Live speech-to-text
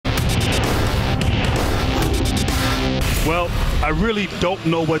Well, I really don't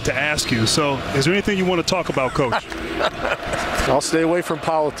know what to ask you. So is there anything you want to talk about, Coach? I'll stay away from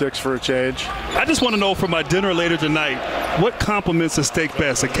politics for a change. I just want to know for my dinner later tonight, what complements a steak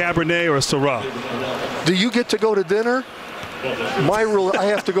best, a Cabernet or a Syrah? Do you get to go to dinner? My rule, I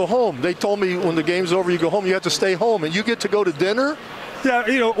have to go home. They told me when the game's over, you go home, you have to stay home. And you get to go to dinner?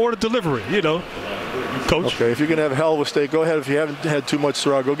 Yeah, order delivery, Coach. Okay, if you're going to have hell of a steak, go ahead. If you haven't had too much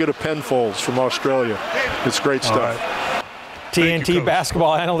Syrah, go get a Penfolds from Australia. It's great stuff. TNT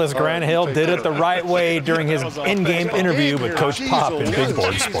basketball analyst Grant Hill did it the right way during his in-game interview with Coach Pop in Big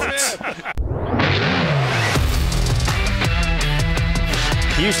Board Sports.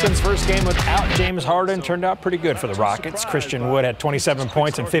 Houston's first game without James Harden turned out pretty good for the Rockets. Christian Wood had 27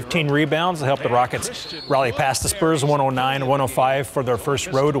 points and 15 rebounds to help the Rockets rally past the Spurs 109-105 for their first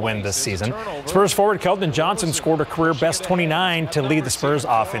road win this season. Spurs forward Keldon Johnson scored a career-best 29 to lead the Spurs'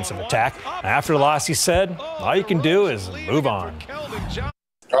 offensive attack. After the loss, he said, all you can do is move on.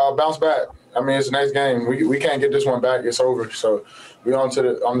 Bounce back. I mean, it's the next game. We can't get this one back. It's over. So we're on to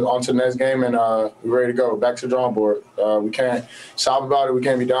the next game, and we're ready to go. Back to the drawing board. We can't sob about it. We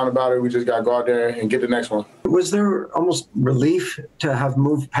can't be down about it. We just got to go out there and get the next one. Was there almost relief to have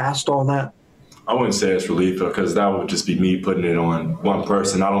moved past all that? I wouldn't say it's relief because that would just be me putting it on one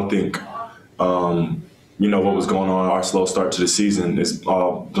person. I don't think, what was going on, our slow start to the season is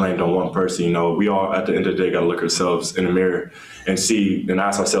all blamed on one person. We all, at the end of the day, got to look ourselves in the mirror and see and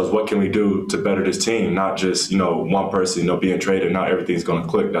ask ourselves, what can we do to better this team? Not just, one person, being traded. Not everything's going to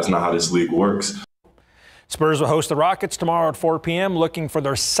click. That's not how this league works. Spurs will host the Rockets tomorrow at 4 p.m., looking for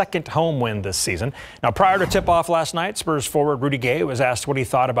their second home win this season. Now, prior to tip-off last night, Spurs forward Rudy Gay was asked what he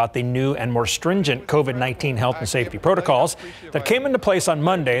thought about the new and more stringent COVID-19 health and safety protocols that came into place on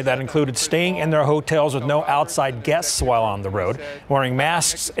Monday that included staying in their hotels with no outside guests while on the road, wearing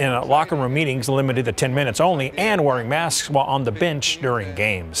masks in locker room meetings limited to 10 minutes only, and wearing masks while on the bench during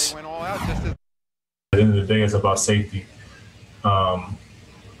games. At the end of the day, it's about safety.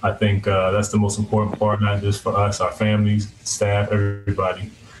 I think that's the most important part, not just for us, our families, staff,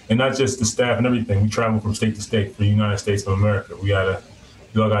 everybody. And not just the staff and everything. We travel from state to state for the United States of America. We all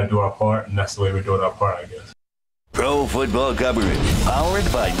got to do our part, and that's the way we're doing our part, I guess. Pro football coverage, powered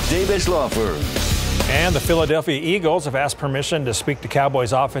by Davis Law Firm. And the Philadelphia Eagles have asked permission to speak to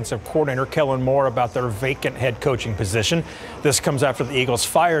Cowboys offensive coordinator Kellen Moore about their vacant head coaching position. This comes after the Eagles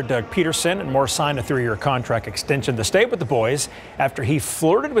fired Doug Peterson and Moore signed a 3-year contract extension to stay with the boys after he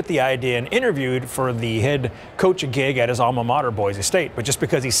flirted with the idea and interviewed for the head coach gig at his alma mater, Boise State. But just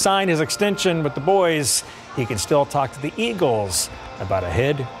because he signed his extension with the boys, he can still talk to the Eagles about a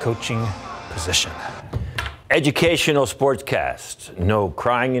head coaching position. Educational sportscast. No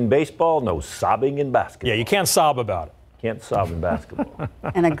crying in baseball, no sobbing in basketball. Yeah, you can't sob about it. Can't sob in basketball.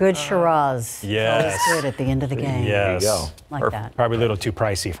 And a good Shiraz. Yes. Always good at the end of the game. Yes. There you go. Like that. Probably a little too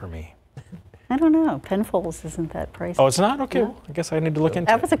pricey for me. I don't know. Penfolds isn't that pricey. Oh, it's not? Okay. No. Well, I guess I need to look into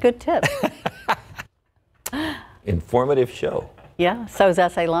it. That was a good tip. Informative show. Yeah, so is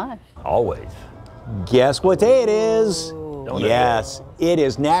SA Live. Always. Guess what day it is? Yes, it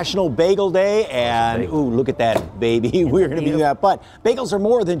is National Bagel Day, and ooh, look at that, baby. We're going to be doing that. But bagels are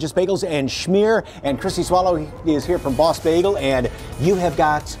more than just bagels and schmear. And Christy Swallow is here from Boss Bagel, and you have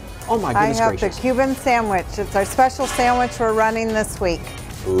got, oh my goodness gracious. I have the Cuban sandwich. It's our special sandwich we're running this week.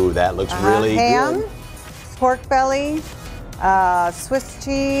 Ooh, that looks really ham, good. Pork belly, Swiss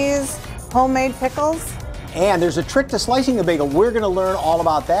cheese, homemade pickles. And there's a trick to slicing a bagel. We're going to learn all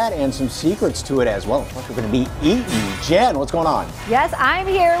about that and some secrets to it as well. Plus, we're going to be eating. Jen, what's going on? Yes, I'm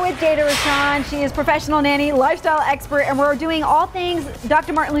here with Jada Rashawn. She is professional nanny, lifestyle expert, and we're doing all things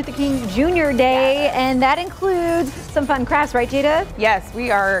Dr. Martin Luther King Jr. Day, and that includes some fun crafts, right, Jada? Yes,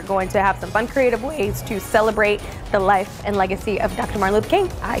 we are going to have some fun creative ways to celebrate the life and legacy of Dr. Martin Luther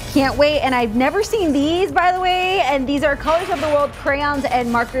King. I can't wait, and I've never seen these, by the way, and these are Colors of the World crayons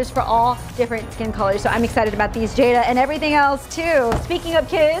and markers for all different skin colors, so I'm excited about these, Jada, and everything else too. Speaking of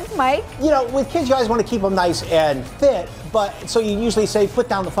kids, Mike? With kids, you always want to keep them nice and fit, but so you usually say put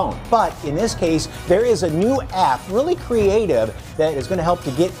down the phone. But in this case, there is a new app, really creative, that is going to help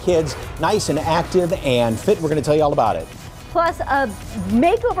to get kids nice and active and fit. We're going to tell you all about it. Plus a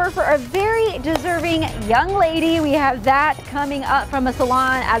makeover for a very deserving young lady. We have that coming up from a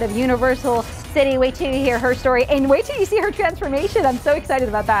salon out of Universal City. Wait till you hear her story and wait till you see her transformation. I'm so excited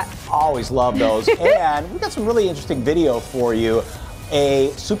about that. Always love those. And we've got some really interesting video for you. A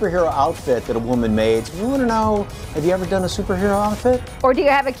superhero outfit that a woman made. So we want to know, have you ever done a superhero outfit? Or do you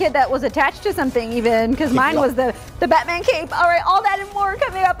have a kid that was attached to something even? Because mine was the Batman cape. All right, all that and more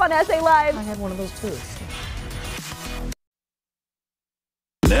coming up on SA Live. I had one of those too.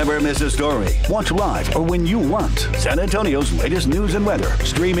 Never miss a story. Watch live or when you want. San Antonio's latest news and weather.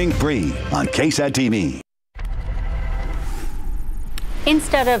 Streaming free on KSAT TV.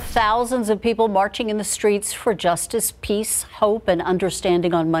 Instead of thousands of people marching in the streets for justice, peace, hope, and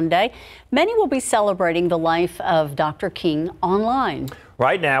understanding on Monday, many will be celebrating the life of Dr. King online.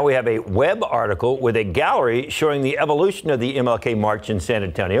 Right now, we have a web article with a gallery showing the evolution of the MLK March in San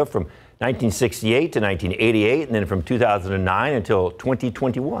Antonio from 1968 to 1988, and then from 2009 until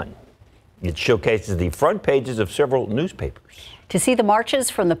 2021. It showcases the front pages of several newspapers. To see the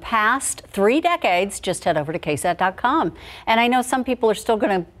marches from the past 3 decades, just head over to KSAT.com. And I know some people are still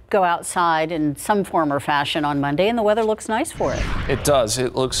going to go outside in some form or fashion on Monday, and the weather looks nice for it. It does.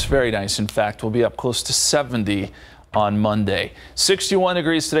 It looks very nice. In fact, we'll be up close to 70 on Monday. 61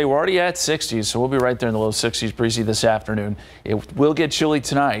 degrees today. We're already at 60s, so we'll be right there in the low 60s, breezy this afternoon. It will get chilly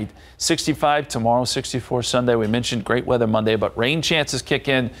tonight. 65 tomorrow, 64 Sunday. We mentioned great weather Monday, but rain chances kick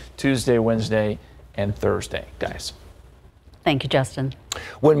in Tuesday, Wednesday, and Thursday, guys. Thank you, Justin.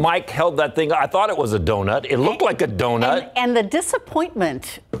 When Mike held that thing, I thought it was a donut. It looked like a donut. And the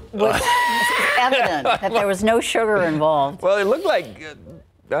disappointment was evident that there was no sugar involved. Well, it looked like, I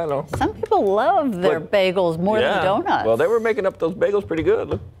don't know. Some people love their bagels more than donuts. Well, they were making up those bagels pretty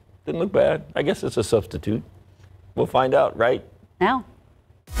good. Didn't look bad. I guess it's a substitute. We'll find out right now.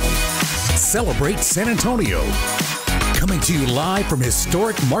 Celebrate San Antonio. Coming to you live from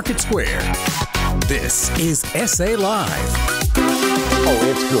historic Market Square. This is SA Live. Oh,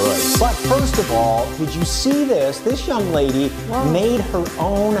 it's good. But first of all, did you see this? This young lady made her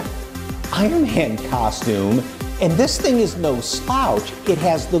own Iron Man costume, and this thing is no slouch. It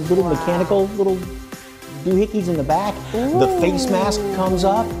has the little mechanical little doohickeys in the back. Ooh. The face mask comes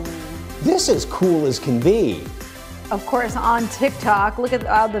up. This is cool as can be. Of course, on TikTok, look at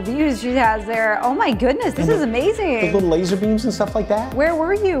all the views she has there. Oh my goodness, this is amazing. The little laser beams and stuff like that. Where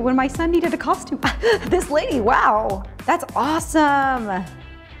were you when my son needed a costume? This lady, wow, that's awesome. Have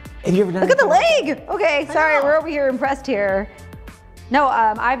you ever done Look at the leg. Okay, sorry, we're over here impressed here. No,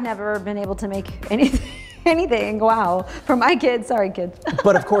 I've never been able to make anything, wow, for my kids. Sorry, kids.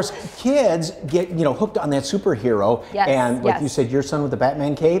 But of course, kids get, hooked on that superhero. Yes, and like you said, your son with the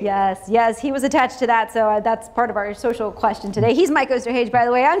Batman cape? Yes, he was attached to that, so that's part of our social question today. He's Mike Osterhage, by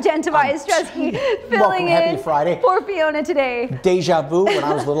the way. I'm Jen Tobias Stresky, filling in Happy Friday. for Fiona today. Deja vu, when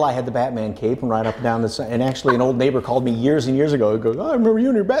I was little, I had the Batman cape and right up and down the and actually an old neighbor called me years and years ago. He goes, I remember you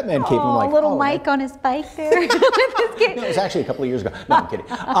and your Batman cape. I'm like, little Mike on his bike there. No, it was actually a couple of years ago. No, I'm kidding.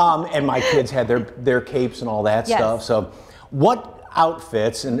 And my kids had their capes and all that stuff. So what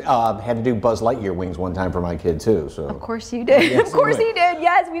outfits, and had to do Buzz Lightyear wings one time for my kid too. So of course you did. Yes, of course you did.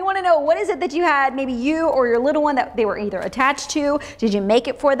 Yes, we want to know, what is it that you had, maybe you or your little one, that they were either attached to? Did you make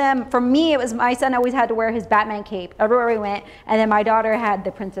it for them? For me, it was my son always had to wear his Batman cape everywhere we went, and then my daughter had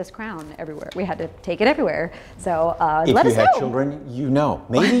the princess crown everywhere. We had to take it everywhere. So let us know. If you had children,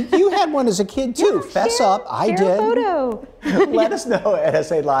 maybe you had one as a kid too. Fess up. I did. Share a photo. Let us know at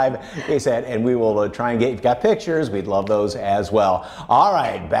SA Live, KSAT, and we will try and get, if you've got pictures, we'd love those as well. All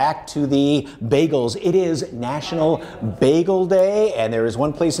right, back to the bagels. It is National Bagel Day, and there is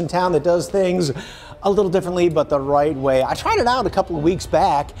one place in town that does things a little differently, but the right way. I tried it out a couple of weeks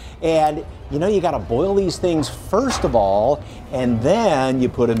back, and you got to boil these things first of all, and then you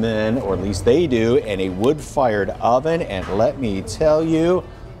put them in, or at least they do, in a wood-fired oven, and let me tell you,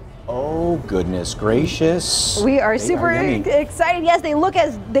 oh goodness gracious. We are super excited. Yes,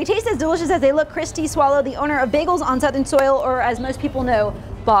 they taste as delicious as they look. Christy Swallow, the owner of Bagels on Southern Soil, or as most people know,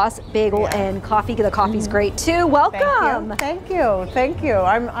 Boss Bagel and Coffee. The coffee's great too. Welcome. Thank you.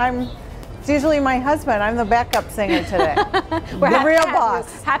 It's usually my husband. I'm the backup singer today. We're the real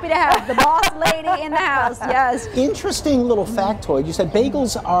boss. Happy to have the boss lady in the house. Yes. Interesting little factoid. You said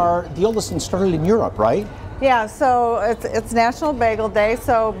bagels are the oldest and started in Europe, right? Yeah, so it's National Bagel Day.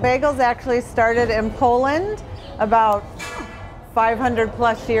 So bagels actually started in Poland about 500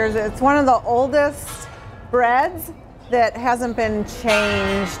 plus years. It's one of the oldest breads that hasn't been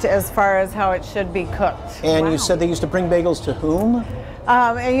changed as far as how it should be cooked. And you said they used to bring bagels to whom?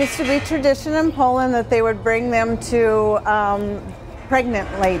 It used to be tradition in Poland that they would bring them to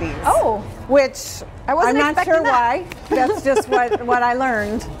pregnant ladies. Oh. Which I'm not sure why. That's just what I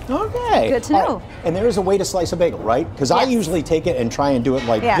learned. Okay. Good to know. And there is a way to slice a bagel, right? Because I usually take it and try and do it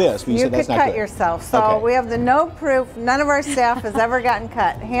like this. But you said could that's not cut good. yourself. So we have the no proof. None of our staff has ever gotten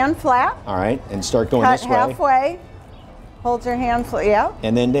cut. Hand flat. All right, and start going cut this way. Halfway. Hold your hand flat. Yeah.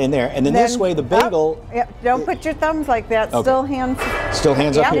 And then in there, and then this way the bagel. Don't put your thumbs like that. Okay. Still hands. Still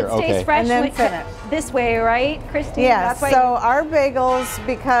hands up here. It stays fresh and then finish. This way, right, Christine? Yes. So our bagels,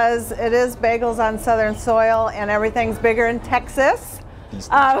 because it is Bagels on Southern Soil and everything's bigger in Texas, these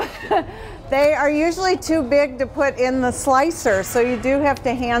things? They are usually too big to put in the slicer, so you do have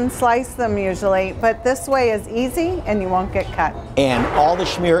to hand slice them usually, but this way is easy and you won't get cut. And all the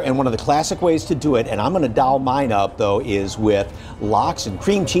schmear, and one of the classic ways to do it, and I'm going to doll mine up though, is with lox and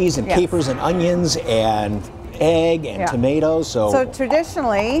cream cheese and capers and onions and egg and tomatoes. So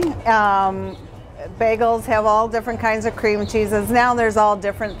traditionally, bagels have all different kinds of cream cheeses. Now there's all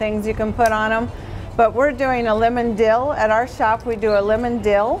different things you can put on them, but we're doing a lemon dill. At our shop, we do a lemon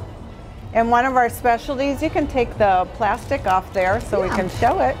dill. And one of our specialties, you can take the plastic off there so we can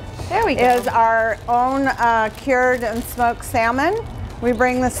show it. There we go. Is our own cured and smoked salmon. We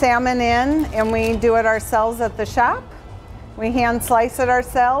bring the salmon in and we do it ourselves at the shop. We hand slice it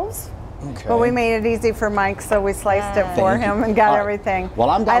ourselves. Okay. But we made it easy for Mike, so we sliced it for him and got everything. Well,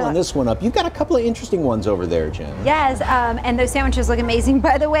 I'm dialing this one up. You've got a couple of interesting ones over there, Jen. Yes, and those sandwiches look amazing,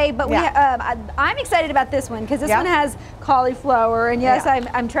 by the way. But I'm excited about this one because this one has cauliflower. And yes,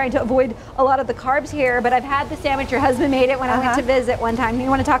 I'm trying to avoid a lot of the carbs here, but I've had the sandwich. Your husband made it when I went to visit one time. You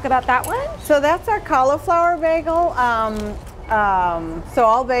want to talk about that one? So that's our cauliflower bagel. So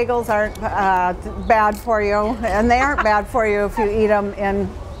all bagels aren't bad for you, and they aren't bad for you if you eat them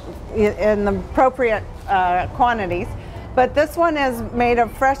in the appropriate quantities. But this one is made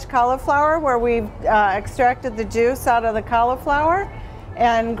of fresh cauliflower, where we've extracted the juice out of the cauliflower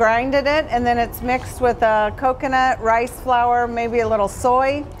and grinded it, and then it's mixed with coconut, rice flour, maybe a little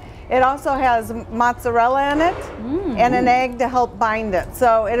soy. It also has mozzarella in it and an egg to help bind it.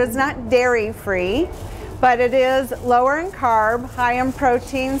 So it is not dairy free, but it is lower in carb, high in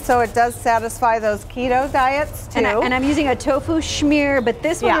protein, so it does satisfy those keto diets too. And I'm using a tofu schmear, but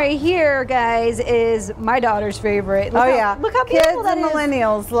this one right here, guys, is my daughter's favorite. Look look how beautiful that is. Kids and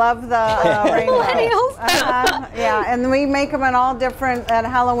millennials love the rainbow. Millennials. Yeah, and we make them in all different, at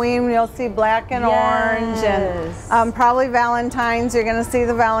Halloween you'll see black and orange, and probably Valentine's, you're gonna see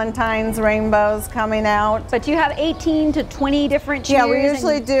the Valentine's rainbows coming out. But you have 18 to 20 different schmears? Yeah, we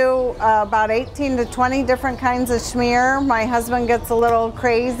usually do about 18 to 20 different kinds of schmear. My husband gets a little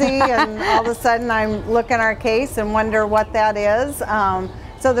crazy and all of a sudden I look in our case and wonder what that is.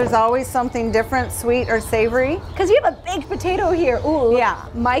 So there's always something different, sweet or savory. Because you have a baked potato here. Ooh, yeah.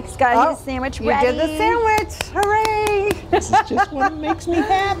 Mike's got his sandwich ready. You did the sandwich, hooray! This is just what makes me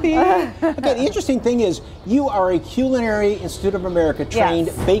happy. Okay, the interesting thing is you are a Culinary Institute of America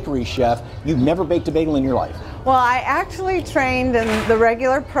trained bakery chef. You've never baked a bagel in your life. Well, I actually trained in the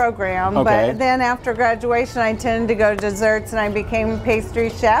regular program, but then after graduation I tended to go to desserts and I became a pastry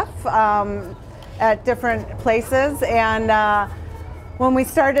chef at different places. And when we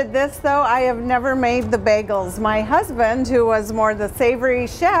started this though, I have never made the bagels. My husband, who was more the savory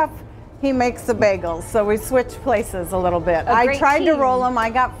chef, he makes the bagels, so we switched places a little bit. I tried to roll them, I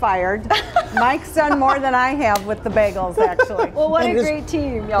got fired. Mike's done more than I have with the bagels, actually. Well, what a great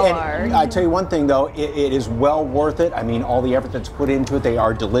team y'all are. I tell you one thing though, it is well worth it. I mean, all the effort that's put into it, they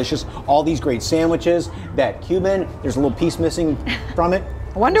are delicious. All these great sandwiches, that Cuban, there's a little piece missing from it.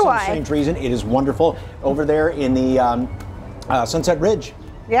 I wonder why. For some strange reason, it is wonderful. Over there in the Sunset Ridge.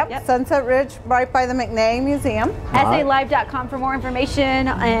 Yep, Sunset Ridge, right by the McNay Museum. SALive.com for more information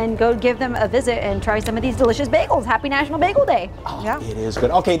and go give them a visit and try some of these delicious bagels. Happy National Bagel Day. Oh, it is good.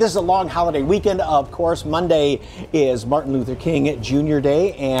 Okay, this is a long holiday weekend, of course. Monday is Martin Luther King Jr.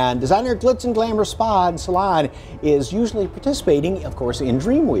 Day, and designer Glitz and Glamour Spa and Salon is usually participating, of course, in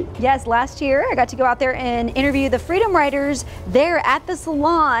Dream Week. Yes, last year I got to go out there and interview the Freedom Riders there at the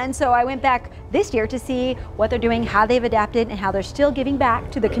salon, so I went back this year to see what they're doing, how they've adapted, and how they're still giving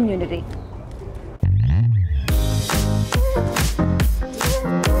back to the community.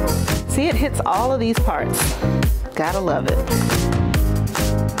 See, it hits all of these parts. Gotta love it.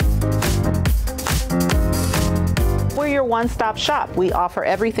 We're your one-stop shop. We offer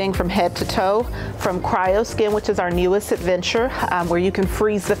everything from head to toe, from CryoSkin, which is our newest adventure, where you can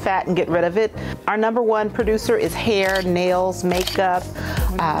freeze the fat and get rid of it. Our #1 producer is hair, nails, makeup,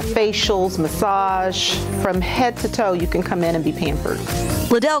 facials, massage. From head to toe, you can come in and be pampered.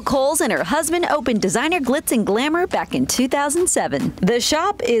 Liddell Coles and her husband opened Designer Glitz and Glamour back in 2007. The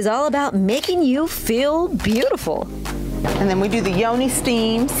shop is all about making you feel beautiful. And then we do the yoni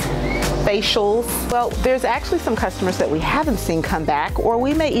steams, facials. Well, there's actually some customers that we haven't seen come back, or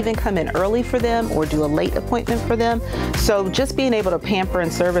we may even come in early for them or do a late appointment for them. So just being able to pamper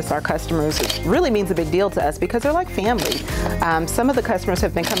and service our customers really means a big deal to us because they're like family. Some of the customers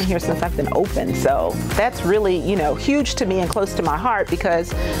have been coming here since I've been open. So that's really, huge to me and close to my heart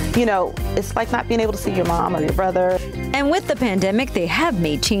because, it's like not being able to see your mom or your brother. And with the pandemic, they have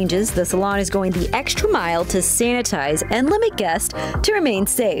made changes. The salon is going the extra mile to sanitize and limit guests to remain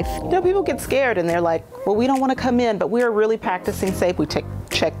safe. There'll be people get scared and they're like, well, we don't want to come in, but we are really practicing safe. We check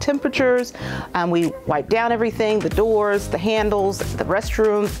temperatures, we wipe down everything, the doors, the handles, the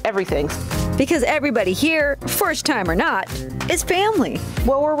restrooms, everything. Because everybody here, first time or not, is family.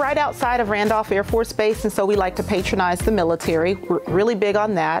 Well, we're right outside of Randolph Air Force Base, and so we like to patronize the military. We're really big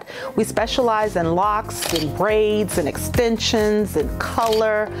on that. We specialize in locks and braids and extensions and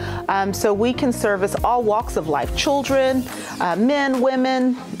color, so we can service all walks of life, children, men,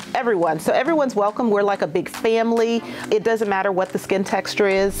 women, everyone. So everyone's welcome. We're like a big family. It doesn't matter what the skin texture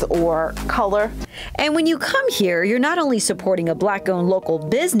is or color. And when you come here, you're not only supporting a Black-owned local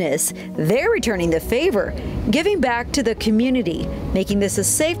business, they're returning the favor, giving back to the community, making this a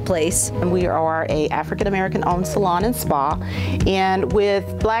safe place. And we are a African-American owned salon and spa. And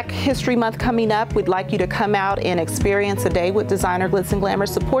with Black History Month coming up, we'd like you to come out and experience a day with Designer Glitz and Glamour.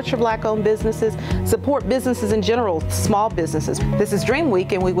 Support your Black-owned businesses, support businesses in general, small businesses. This is Dream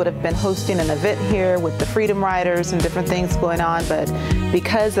Week, and we would have been hosting an event here with the Freedom Riders and different things going on, but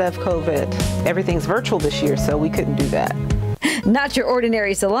because of COVID, everything's virtual this year, so we couldn't do that. Not your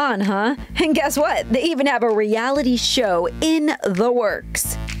ordinary salon, huh? And guess what? They even have a reality show in the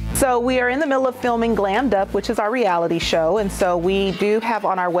works. So we are in the middle of filming Glammed Up, which is our reality show, and so we do have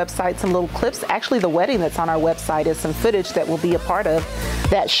on our website some little clips. Actually, the wedding that's on our website is some footage that will be a part of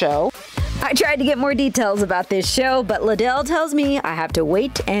that show. I tried to get more details about this show, but Liddell tells me I have to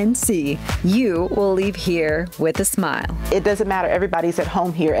wait and see. You will leave here with a smile. It doesn't matter. Everybody's at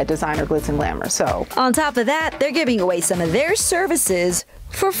home here at Designer Glitz and Glamour. So on top of that, they're giving away some of their services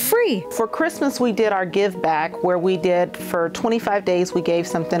for free. For Christmas, we did our give back, where we did for 25 days, we gave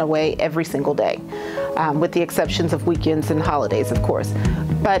something away every single day, with the exceptions of weekends and holidays, of course.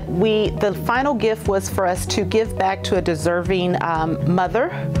 But the final gift was for us to give back to a deserving mother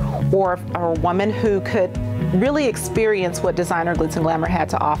or a woman who could really experience what Designer Glitz and Glamour had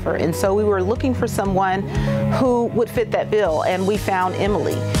to offer. And so we were looking for someone who would fit that bill, and we found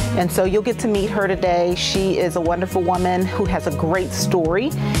Emily. And so you'll get to meet her today. She is a wonderful woman who has a great story,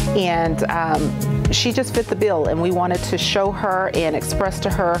 and she just fit the bill, and we wanted to show her and express to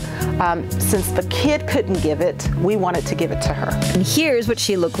her, since the kid couldn't give it, we wanted to give it to her. And here's what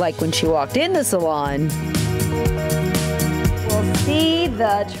she looked like when she walked in the salon. We'll see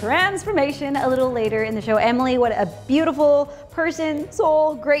the transformation a little later in the show. Emily, what a beautiful person,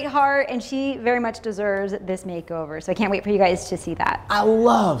 soul, great heart, and she very much deserves this makeover. So I can't wait for you guys to see that. I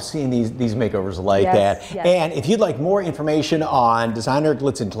love seeing these makeovers like that. Yes. And if you'd like more information on Designer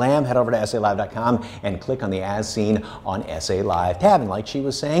Glitz and Glam, head over to SALive.com and click on the As Seen on SA Live tab. And like she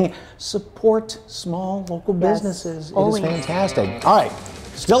was saying, support small local businesses. It is fantastic. All right.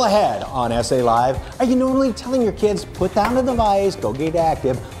 Still ahead on SA Live. Are you normally telling your kids, put down the device, go get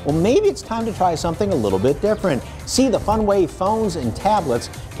active? Well, maybe it's time to try something a little bit different. See the fun way phones and tablets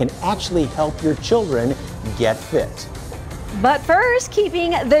can actually help your children get fit. But first,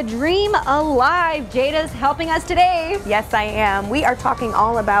 keeping the dream alive. Jada's helping us today. Yes, I am. We are talking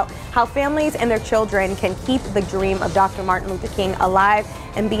all about how families and their children can keep the dream of Dr. Martin Luther King alive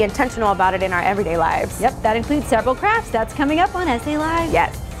and be intentional about it in our everyday lives. Yep, that includes several crafts. That's coming up on SA Live.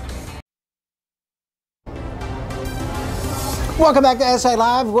 Yes. Welcome back to SA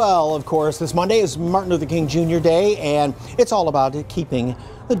Live. Well, of course, this Monday is Martin Luther King Jr. Day, and it's all about keeping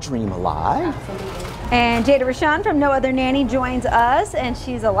the dream alive. And Jada Rashan from No Other Nanny joins us, and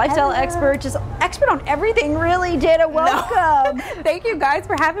she's a lifestyle expert, just expert on everything, really. Jada, welcome. No. Thank you guys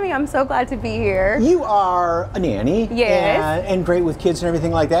for having me. I'm so glad to be here. You are a nanny. Yes. And great with kids and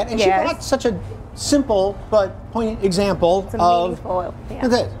everything like that. And she brought such a simple but poignant example of meaningful, yeah. Look at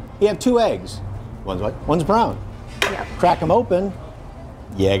this. You have two eggs. One's what? One's brown. Yep. Crack them open.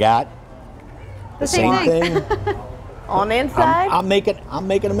 You got the same thing. On the inside. I'm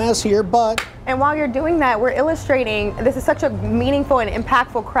making a mess here, but. And while you're doing that, we're illustrating, this is such a meaningful and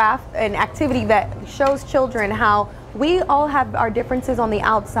impactful craft and activity that shows children how we all have our differences on the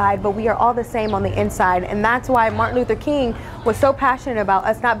outside, but we are all the same on the inside. And that's why Martin Luther King was so passionate about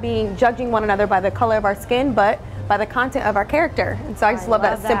us not judging one another by the color of our skin, but by the content of our character. And so I just love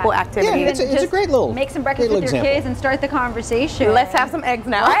that simple activity. Yeah, it's a great little make some breakfast with your kids and start the conversation. Let's have some eggs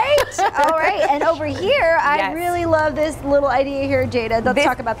now. Right? All right. And over here, I really love this little idea here, Jada. Let's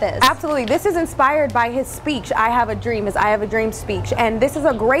talk about this. Absolutely. This is inspired by his speech, I Have a Dream, I Have a Dream speech. And this is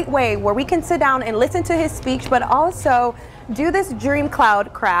a great way where we can sit down and listen to his speech, but also do this dream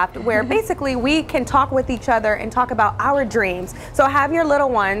cloud craft where basically we can talk with each other and talk about our dreams. So have your little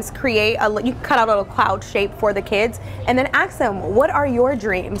ones create you cut out a little cloud shape for the kids and then ask them, what are your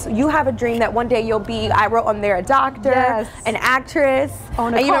dreams? You have a dream that one day you'll be, I wrote on there, a doctor, an actress,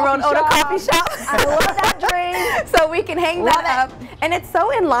 own I even wrote own a coffee shop. I love that dream. So we can hang that up. And it's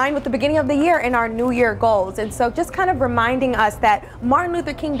so in line with the beginning of the year and our New Year goals. And so just kind of reminding us that Martin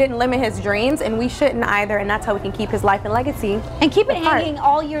Luther King didn't limit his dreams, and we shouldn't either, and that's how we can keep his life and legacy. And keep it hanging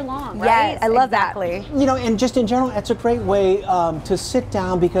all year long, right? Yes, I love that. You know, and just in general, it's a great way to sit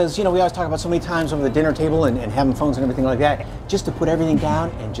down because, you know, we always talk about so many times over the dinner table and having phones and everything like that, just to put everything down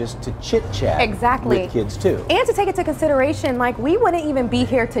and just to chit-chat with kids too. And to take it to consideration, like we wouldn't even be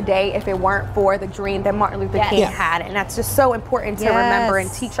here today if it weren't for the dream that Martin Luther King had, and that's just so important to remember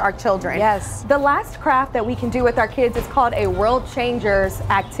and teach our children. Yes. The last craft that we can do with our kids is called a World Changers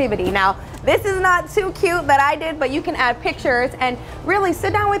activity. Now, this is not too cute that I did, but you can add pictures and really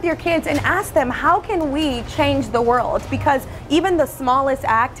sit down with your kids and ask them, how can we change the world? Because even the smallest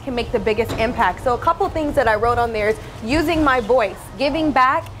act can make the biggest impact. So a couple things that I wrote on there is using my voice, giving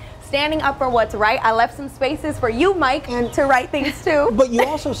back, standing up for what's right. I left some spaces for you, Mike, to write things too. But you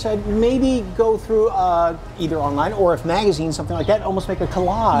also said maybe go through either online or if magazine, something like that, almost make a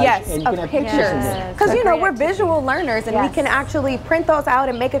collage. Yes, and you can have pictures in there. Because you know we're visual learners, and we can actually print those out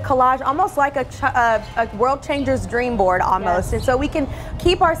and make a collage, almost like a World Changers dream board almost. And so we can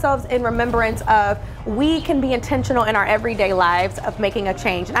keep ourselves in remembrance of we can be intentional in our everyday lives of making a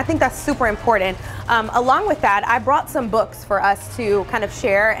change. And I think that's super important. Along with that, I brought some books for us to kind of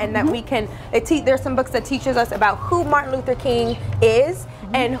share, and that we can, there's some books that teaches us about who Martin Luther King is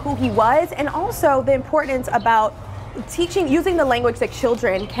and who he was, and also the importance about using the language that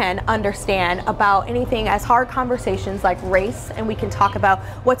children can understand about anything as hard conversations like race, and we can talk about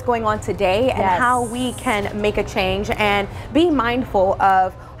what's going on today and how we can make a change and be mindful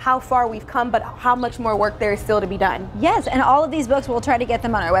of how far we've come, but how much more work there is still to be done. Yes, and all of these books, we'll try to get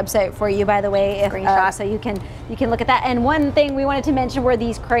them on our website for you, by the way, so you can look at that. And one thing we wanted to mention were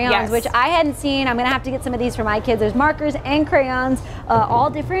these crayons, which I hadn't seen. I'm gonna have to get some of these for my kids. There's markers and crayons,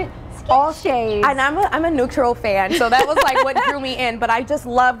 all different all shades. And I'm a neutral fan, so that was like what drew me in. But I just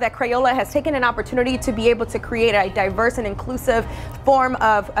love that Crayola has taken an opportunity to be able to create a diverse and inclusive form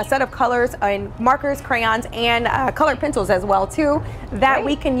of a set of colors and markers, crayons, and colored pencils as well too, that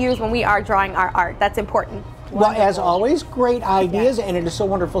we can use when we are drawing our art. That's important. Well, as always, great ideas, and it is so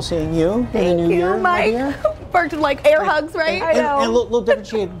wonderful seeing you in the new year, my dear. For like air hugs, right? And a little different.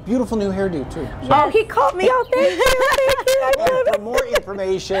 She had beautiful new hairdo too. So. Oh, he called me out. Thank you. And for more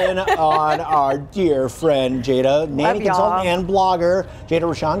information on our dear friend Jada, nanny consultant and blogger Jada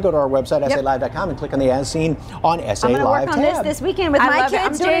Rochon, go to our website SALive.com and click on the As Seen on SA I'm gonna Live work on tab. this weekend with my kids.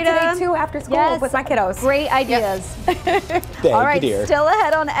 I'm doing it today too after school with my kiddos. Great ideas. Thank All right, you, dear. still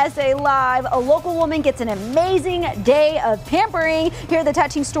ahead on SA Live. A local woman gets an amazing day of pampering. Hear the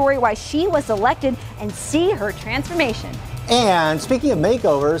touching story why she was selected and see her transformation. And speaking of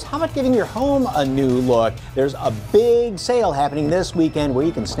makeovers, how about giving your home a new look? There's a big sale happening this weekend where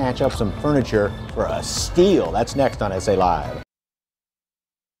you can snatch up some furniture for a steal. That's next on SA Live.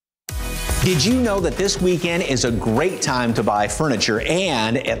 Did you know that this weekend is a great time to buy furniture,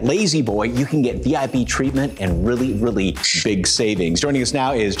 and at La-Z-Boy you can get VIP treatment and really, really big savings? Joining us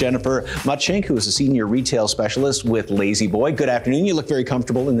now is Jennifer Mutschink, who is a senior retail specialist with La-Z-Boy. Good afternoon. You look very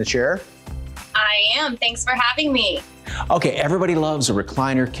comfortable in the chair. I am. Thanks for having me. Okay, everybody loves a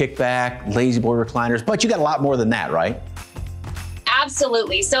recliner, kickback, La-Z-Boy recliners, but you got a lot more than that, right?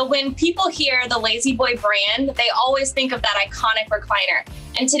 Absolutely. So when people hear the La-Z-Boy brand, they always think of that iconic recliner.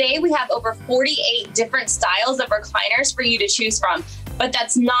 And today we have over 48 different styles of recliners for you to choose from. But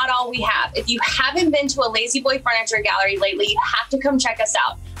that's not all we have. If you haven't been to a La-Z-Boy furniture gallery lately, you have to come check us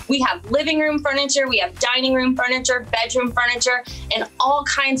out. We have living room furniture, we have dining room furniture, bedroom furniture, and all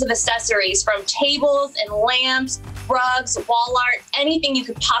kinds of accessories from tables and lamps, rugs, wall art, anything you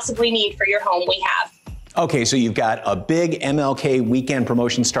could possibly need for your home we have. Okay, so you've got a big MLK weekend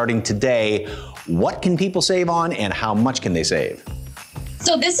promotion starting today. What can people save on and how much can they save?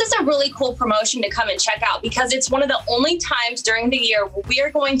 So this is a really cool promotion to come and check out because it's one of the only times during the year where we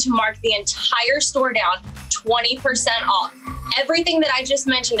are going to mark the entire store down 20% off. Everything that I just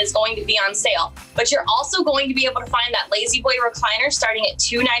mentioned is going to be on sale, but you're also going to be able to find that La-Z-Boy recliner starting at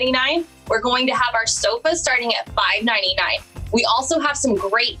 $299. We're going to have our sofa starting at $599. We also have some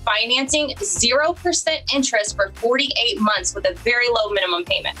great financing, 0% interest for 48 months with a very low minimum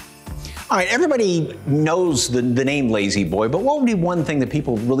payment. All right, everybody knows the name La-Z-Boy, but what would be one thing that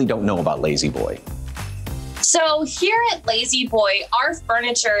people really don't know about La-Z-Boy? So here at Lazy Boy, our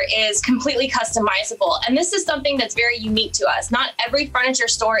furniture is completely customizable, and this is something that's very unique to us. Not every furniture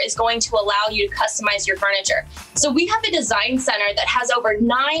store is going to allow you to customize your furniture. So we have a design center that has over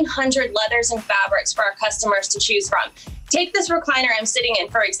 900 leathers and fabrics for our customers to choose from. Take this recliner I'm sitting in,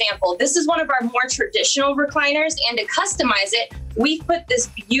 for example. This is one of our more traditional recliners, and to customize it, we've put this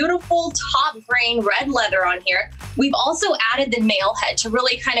beautiful top grain red leather on here. We've also added the nail head to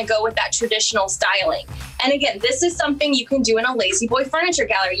really kind of go with that traditional styling. And again, this is something you can do in a Lazy Boy furniture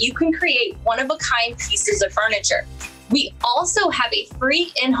gallery. You can create one-of-a-kind pieces of furniture. We also have a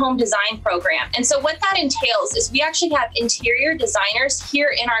free in-home design program. And so what that entails is we actually have interior designers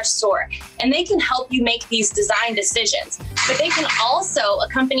here in our store, and they can help you make these design decisions. But they can also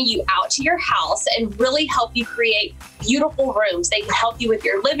accompany you out to your house and really help you create beautiful rooms. They can help you with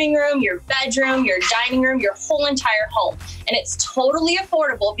your living room, your bedroom, your dining room, your whole entire home. And it's totally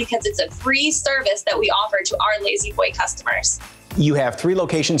affordable because it's a free service that we offer to our Lazy Boy customers. You have 3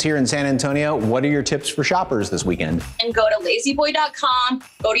 locations here in San Antonio. What are your tips for shoppers this weekend? And go to lazyboy.com,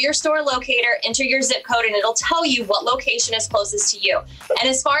 go to your store locator, enter your zip code, and it'll tell you what location is closest to you. And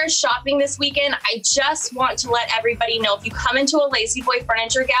as far as shopping this weekend, I just want to let everybody know, if you come into a Lazy Boy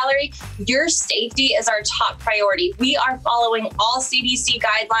furniture gallery, your safety is our top priority. We are following all CDC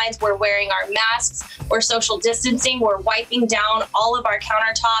guidelines. We're wearing our masks, we're social distancing, we're wiping down all of our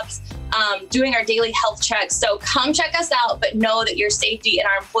countertops, doing our daily health checks. So come check us out, but know that your safety and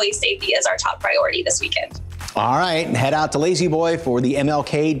our employee safety is our top priority this weekend. All right, head out to Lazy Boy for the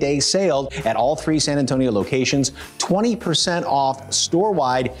MLK Day sale at all 3 San Antonio locations. 20% off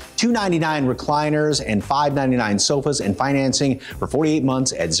store-wide, $299 recliners and $599 sofas, and financing for 48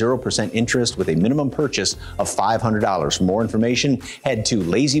 months at 0% interest with a minimum purchase of $500. For more information, head to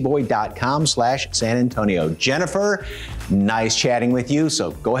lazyboy.com/San Antonio. Jennifer, nice chatting with you,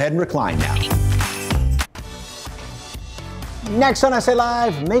 so go ahead and recline now. Next on SA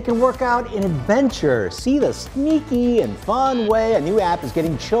Live, making workout an adventure. See the sneaky and fun way a new app is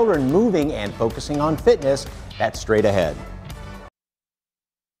getting children moving and focusing on fitness. That's straight ahead.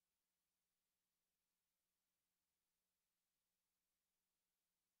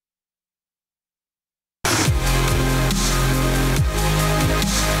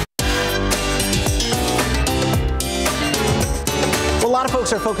 A lot of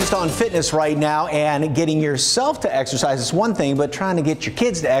folks are focused on fitness right now, and getting yourself to exercise is one thing, but trying to get your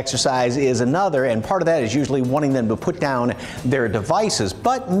kids to exercise is another, and part of that is usually wanting them to put down their devices,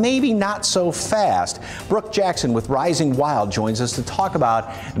 but maybe not so fast. Brooke Jackson with Rising Wild joins us to talk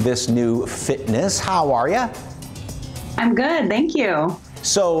about this new fitness. How are you? I'm good, thank you.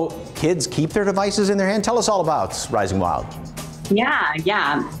 So kids keep their devices in their hand. Tell us all about Rising Wild.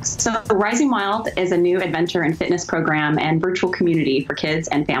 Yeah. So Rising Wild is a new adventure and fitness program and virtual community for kids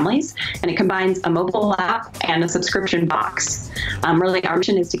and families, and it combines a mobile app and a subscription box. Really, our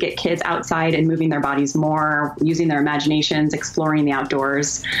mission is to get kids outside and moving their bodies more, using their imaginations, exploring the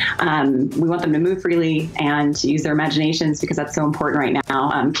outdoors. We want them to move freely and use their imaginations because that's so important right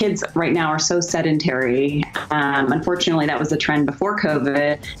now. Kids right now are so sedentary. Unfortunately, that was the trend before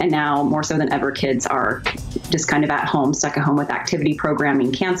COVID, and now more so than ever, kids are just kind of at home, stuck at home with activity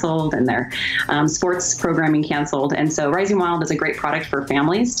programming canceled and their sports programming canceled. And so Rising Wild is a great product for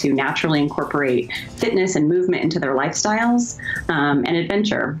families to naturally incorporate fitness and movement into their lifestyles and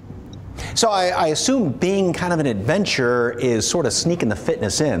adventure. So I assume being kind of an adventure is sort of sneaking the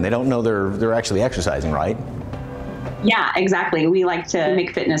fitness in. They don't know they're actually exercising, right? Yeah, exactly. We like to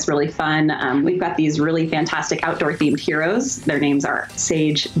make fitness really fun. We've got these really fantastic outdoor themed heroes. Their names are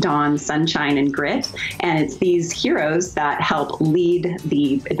Sage, Dawn, Sunshine, and Grit. And it's these heroes that help lead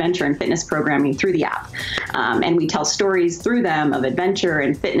the adventure and fitness programming through the app. And we tell stories through them of adventure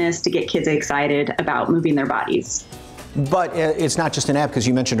and fitness to get kids excited about moving their bodies. But it's not just an app, because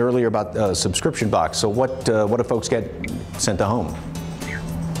you mentioned earlier about a subscription box. So what do folks get sent to home?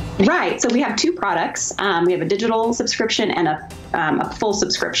 Right. So we have 2 products. We have a digital subscription and a full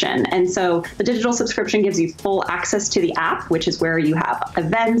subscription. And so the digital subscription gives you full access to the app, which is where you have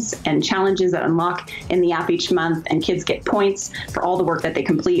events and challenges that unlock in the app each month. And kids get points for all the work that they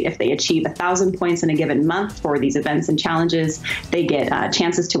complete. If they achieve 1,000 points in a given month for these events and challenges, they get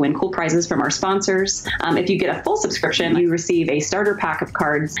chances to win cool prizes from our sponsors. If you get a full subscription, you receive a starter pack of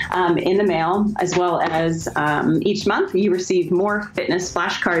cards in the mail, as well as each month you receive more fitness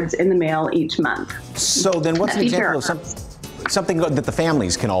flashcards in the mail each month. So then what's an example of something? something that the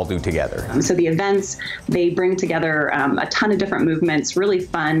families can all do together. So the events, they bring together a ton of different movements, really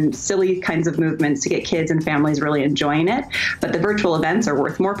fun, silly kinds of movements to get kids and families really enjoying it. But the virtual events are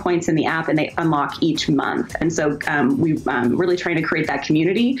worth more points in the app, and they unlock each month. And so we're really trying to create that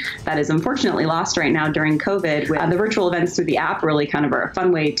community that is unfortunately lost right now during COVID. The virtual events through the app really kind of are a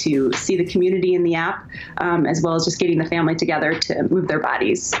fun way to see the community in the app, as well as just getting the family together to move their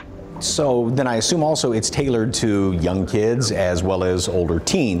bodies. So then I assume also it's tailored to young kids as well as older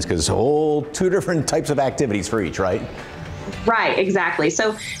teens, because two different types of activities for each, right? Right, exactly.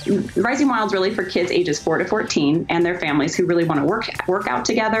 So Rising Wild's really for kids ages 4 to 14 and their families who really want to work out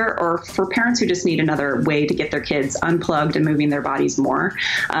together, or for parents who just need another way to get their kids unplugged and moving their bodies more.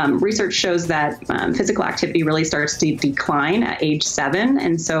 Research shows that physical activity really starts to decline at age 7,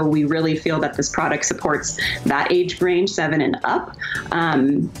 and so we really feel that this product supports that age range, 7 and up,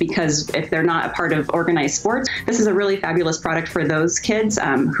 because if they're not a part of organized sports, this is a really fabulous product for those kids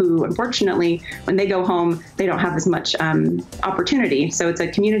who, unfortunately, when they go home, they don't have as much opportunity. So it's a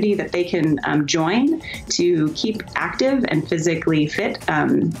community that they can join to keep active and physically fit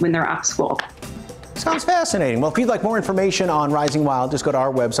when they're off school. Sounds fascinating. Well, if you'd like more information on Rising Wild, just go to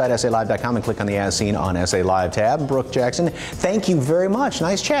our website, SALive.com, and click on the As Seen on SA Live tab. Brooke Jackson, thank you very much.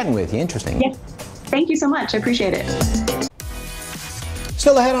 Nice chatting with you. Interesting. Yeah. Thank you so much. I appreciate it.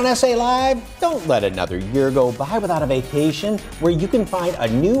 Still ahead on SA Live, don't let another year go by without a vacation where you can find a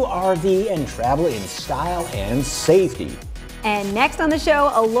new RV and travel in style and safety. And next on the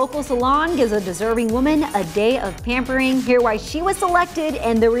show, a local salon gives a deserving woman a day of pampering. Hear why she was selected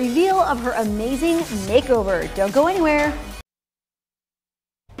and the reveal of her amazing makeover. Don't go anywhere.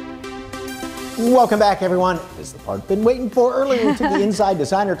 Welcome back, everyone. This is the part I've been waiting for. Earlier, we took the inside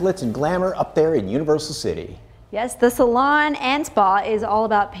designer glitz and glamour up there in Universal City. Yes, the salon and spa is all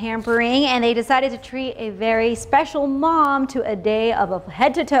about pampering, and they decided to treat a very special mom to a day of a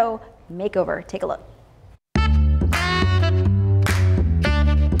head-to-toe makeover. Take a look.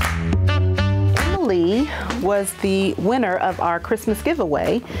 Emily was the winner of our Christmas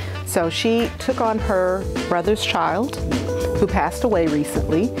giveaway. So she took on her brother's child who passed away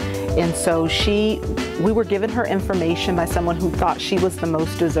recently. And so we were given her information by someone who thought she was the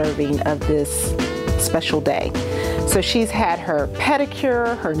most deserving of this special day. So she's had her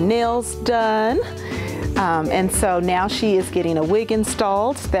pedicure, her nails done. And so now she is getting a wig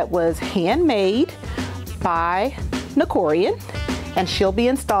installed that was handmade by Nicorian. And she'll be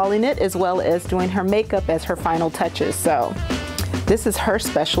installing it as well as doing her makeup as her final touches. So this is her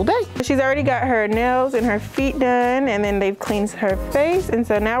special day. She's already got her nails and her feet done, and then they've cleaned her face. And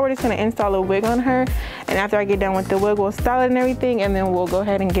so now we're just gonna install a wig on her. And after I get done with the wig, we'll style it and everything, and then we'll go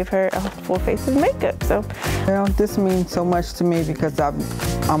ahead and give her a full face of makeup. So, well, this means so much to me because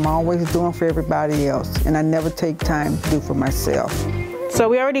I'm always doing for everybody else, and I never take time to do for myself. So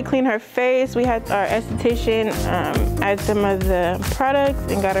we already cleaned her face. We had our esthetician add some of the products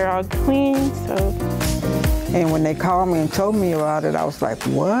and got her all clean. So. And when they called me and told me about it, I was like,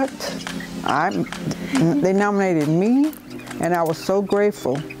 what? They nominated me, and I was so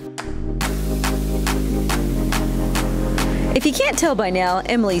grateful. If you can't tell by now,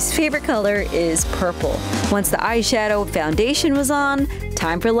 Emily's favorite color is purple. Once the eyeshadow foundation was on,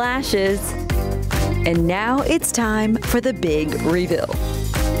 time for lashes. And now it's time for the big reveal.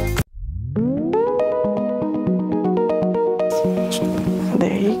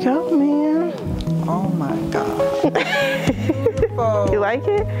 There you go, man. Oh my God. You like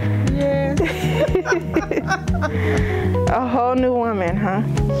it? Yeah. A whole new woman, huh?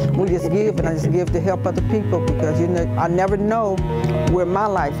 We just give, and I just give to help other people because, you know, I never know where my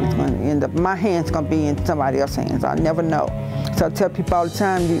life is going to end up. My hand's going to be in somebody else's hands. I never know. So I tell people all the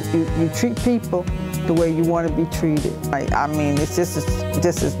time, you treat people the way you want to be treated. I mean, it's just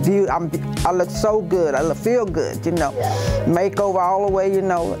this view. I look so good. I feel good, you know. Makeover all the way, you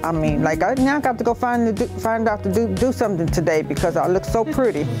know. I mean, like now I got to go find out to do something today because I look so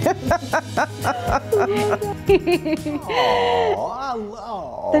pretty.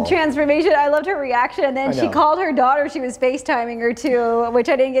 The transformation, I loved her reaction. And then she called her daughter. She was FaceTiming her too, which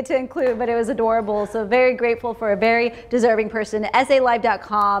I didn't get to include, but it was adorable. So very grateful for a very deserving person.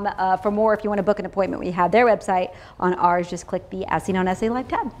 SALive.com for more if you want to book an appointment. We have their website. On ours, just click the As Seen on SA Live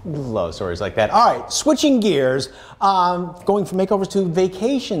tab. Love stories like that. All right, switching gears, going from makeovers to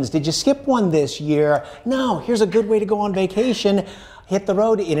vacations. Did you skip one this year? No, here's a good way to go on vacation. Hit the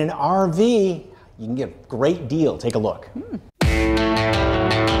road in an RV. You can get a great deal. Take a look.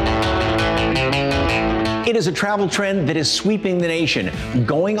 It is a travel trend that is sweeping the nation,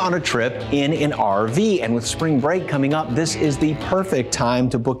 going on a trip in an RV. And with spring break coming up, this is the perfect time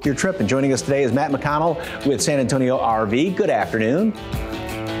to book your trip. And joining us today is Matt McConnell with San Antonio RV. Good afternoon.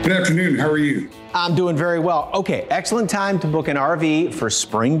 Good afternoon. How are you? I'm doing very well. Okay, excellent time to book an RV for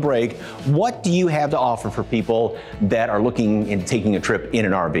spring break. What do you have to offer for people that are looking into taking a trip in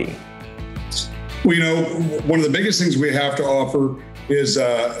an RV? Well, you know, one of the biggest things we have to offer is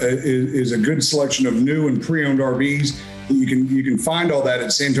a good selection of new and pre-owned RVs. You can find all that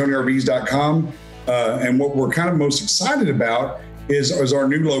at santonioRVs.com. And what we're kind of most excited about is our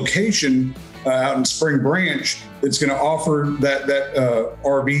new location out in Spring Branch that's going to offer that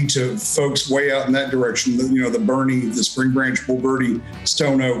RV to folks way out in that direction. The Bernie, the Spring Branch, Bulverde,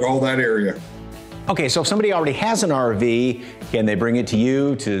 Stone Oak, all that area. Okay, so if somebody already has an RV, can they bring it to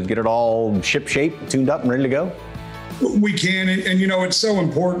you to get it all ship-shape, tuned up, and ready to go? We can, and you know, it's so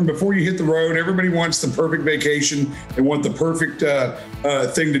important. Before you hit the road, everybody wants the perfect vacation. They want the perfect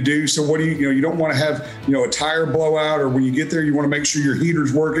thing to do. So what do you don't want to have, a tire blowout, or when you get there, you want to make sure your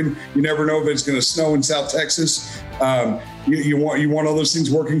heater's working. You never know if it's going to snow in South Texas. You want all those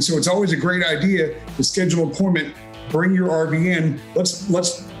things working. So it's always a great idea to schedule an appointment, bring your RV in. Let's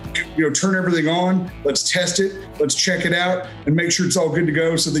turn everything on. Let's test it. Let's check it out and make sure it's all good to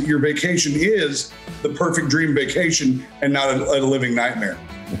go so that your vacation is the perfect dream vacation and not a living nightmare.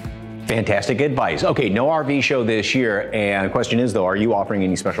 Fantastic advice. Okay, no RV show this year. And the question is, though, are you offering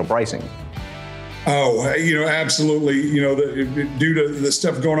any special pricing? Oh, absolutely. Due to the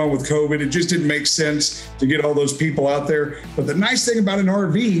stuff going on with COVID, it just didn't make sense to get all those people out there. But the nice thing about an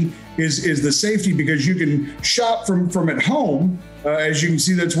RV is the safety, because you can shop from at home. As you can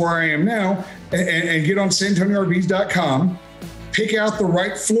see, that's where I am now, and get on SanTonioRVs.com, pick out the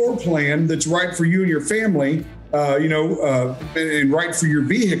right floor plan that's right for you and your family, and right for your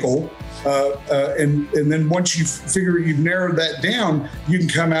vehicle. And then once you figure you've narrowed that down, you can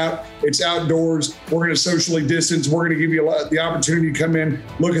come out. It's outdoors. We're going to socially distance. We're going to give you the opportunity to come in,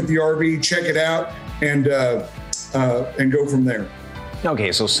 look at the RV, check it out, and go from there.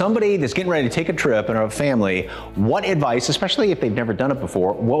 Okay, so somebody that's getting ready to take a trip and a family, what advice, especially if they've never done it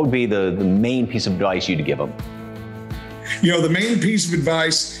before, what would be the main piece of advice you'd give them? The main piece of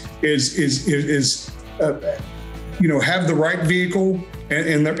advice is have the right vehicle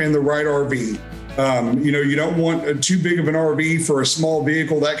and the right RV. You don't want too big of an RV for a small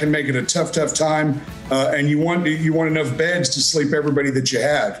vehicle. That can make it a tough time. And you want enough beds to sleep everybody that you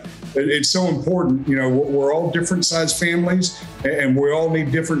have. It's so important. We're all different size families, and we all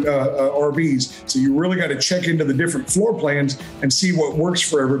need different RVs. So you really got to check into the different floor plans and see what works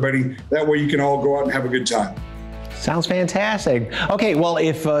for everybody. That way you can all go out and have a good time. Sounds fantastic. Okay, well,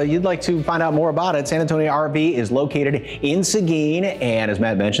 if you'd like to find out more about it, San Antonio RV is located in Seguin, and as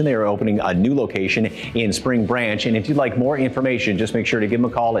Matt mentioned, they are opening a new location in Spring Branch. And if you'd like more information, just make sure to give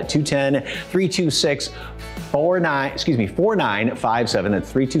them a call at 210-326-4957.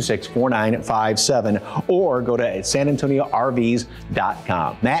 That's 326-4957, or go to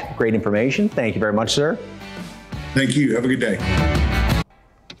SanAntonioRVs.com. Matt, great information. Thank you very much, sir. Thank you. Have a good day.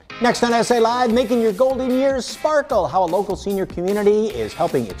 Next on SA Live, making your golden years sparkle, how a local senior community is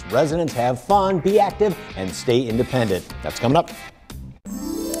helping its residents have fun, be active, and stay independent. That's coming up.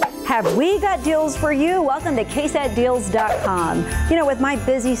 Have we got deals for you? Welcome to KSATdeals.com. With my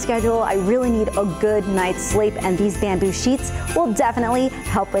busy schedule, I really need a good night's sleep, and these bamboo sheets will definitely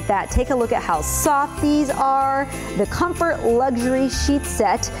help with that. Take a look at how soft these are. The Comfort Luxury Sheet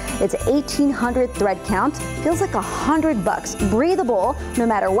Set, it's 1,800 thread count, feels like $100. Breathable, no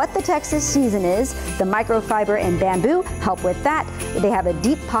matter what the Texas season is. The microfiber and bamboo help with that. They have a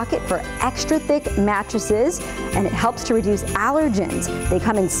deep pocket for extra thick mattresses, and it helps to reduce allergens. They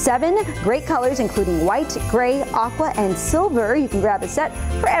come in 7 great colors, including white, gray, aqua, and silver. You can grab a set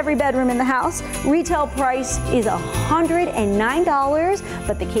for every bedroom in the house. Retail price is $109,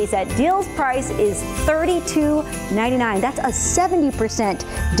 but the KSAT Deals price is $32.99. That's a 70%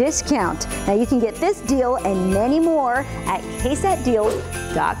 discount. Now you can get this deal and many more at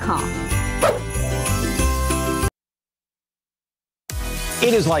KSATdeals.com.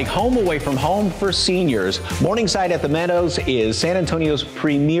 It is like home away from home for seniors. Morningside at the Meadows is San Antonio's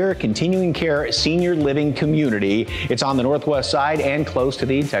premier continuing care senior living community. It's on the northwest side and close to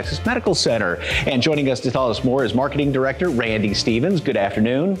the Texas Medical Center. And joining us to tell us more is Marketing Director Randy Stevens. Good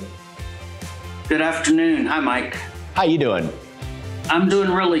afternoon. Good afternoon. Hi, Mike. How you doing? I'm doing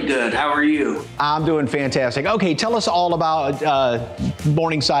really good. How are you? I'm doing fantastic. Okay, tell us all about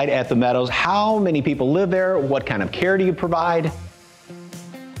Morningside at the Meadows. How many people live there? What kind of care do you provide?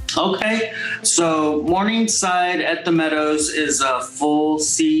 Okay, so Morningside at the Meadows is a full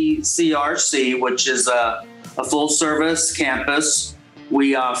CRC, which is a full service campus.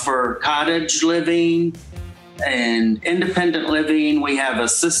 We offer cottage living and independent living. We have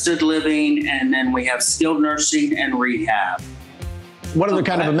assisted living, and then we have skilled nursing and rehab. What other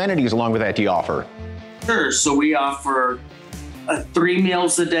kind of amenities along with that do you offer? Sure, so we offer 3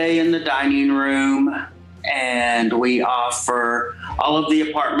 meals a day in the dining room, and we offer, all of the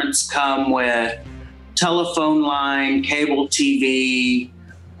apartments come with telephone line, cable TV,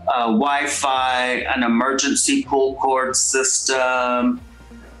 Wi-Fi, an emergency pull cord system.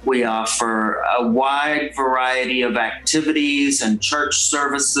 We offer a wide variety of activities and church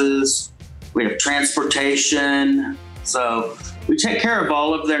services. We have transportation. So we take care of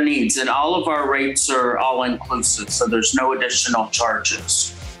all of their needs, and all of our rates are all inclusive, so there's no additional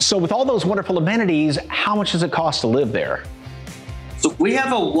charges. So with all those wonderful amenities, how much does it cost to live there? So we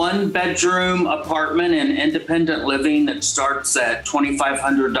have a 1-bedroom apartment in independent living that starts at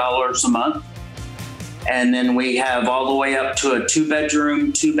 $2,500 a month. And then we have all the way up to a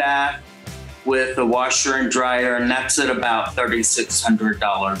 2-bedroom, 2-bath with a washer and dryer, and that's at about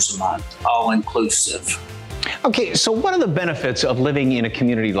 $3,600 a month, all inclusive. Okay, so what are the benefits of living in a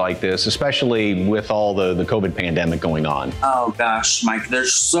community like this, especially with all the COVID pandemic going on? Oh gosh, Mike,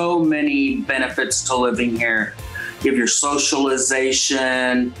 there's so many benefits to living here. You have your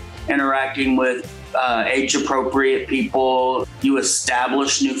socialization, interacting with age-appropriate people. You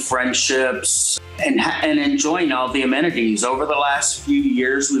establish new friendships and enjoying all the amenities. Over the last few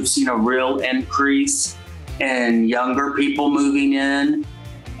years, we've seen a real increase in younger people moving in.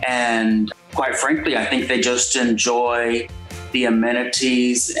 And quite frankly, I think they just enjoy the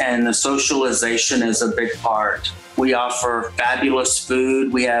amenities, and the socialization is a big part. We offer fabulous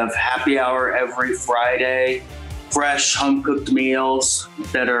food. We have happy hour every Friday, fresh home-cooked meals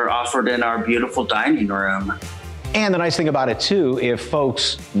that are offered in our beautiful dining room. And the nice thing about it too, if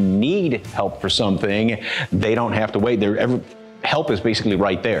folks need help for something, they don't have to wait. Help is basically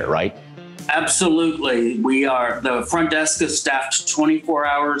right there, right? Absolutely. The front desk is staffed 24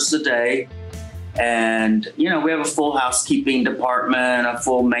 hours a day. And, we have a full housekeeping department, a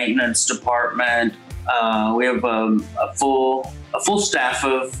full maintenance department. We have a full staff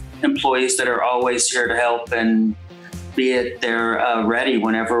of employees that are always here to help, and they're ready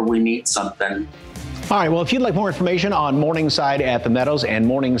whenever we need something. All right, well, if you'd like more information on Morningside at the Meadows and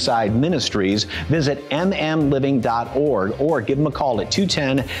Morningside Ministries, visit mmliving.org or give them a call at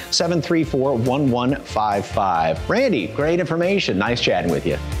 210-734-1155. Randy, great information. Nice chatting with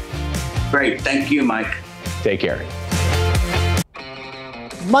you. Great. Thank you, Mike. Take care.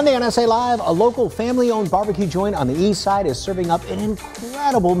 Monday on SA Live, a local family-owned barbecue joint on the east side is serving up an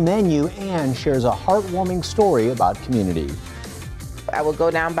incredible menu and shares a heartwarming story about community. I would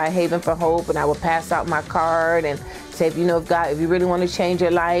go down by Haven for Hope, and I would pass out my card and say, if you really want to change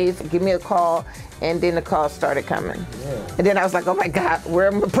your life, give me a call. And then the calls started coming. Yeah. And then I was like, oh my God, where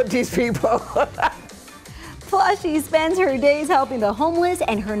am I going to put these people? Plus, she spends her days helping the homeless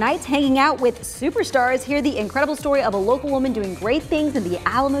and her nights hanging out with superstars. Hear the incredible story of a local woman doing great things in the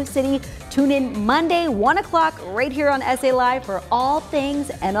Alamo City. Tune in Monday, 1 o'clock, right here on SA Live for all things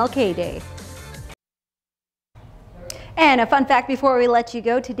MLK Day. And a fun fact before we let you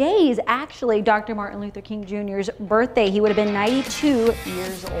go, today is actually Dr. Martin Luther King Jr.'s birthday. He would have been 92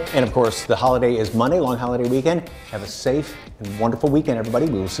 years old. And of course, the holiday is Monday, long holiday weekend. Have a safe and wonderful weekend, everybody.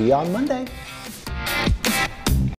 We will see you on Monday.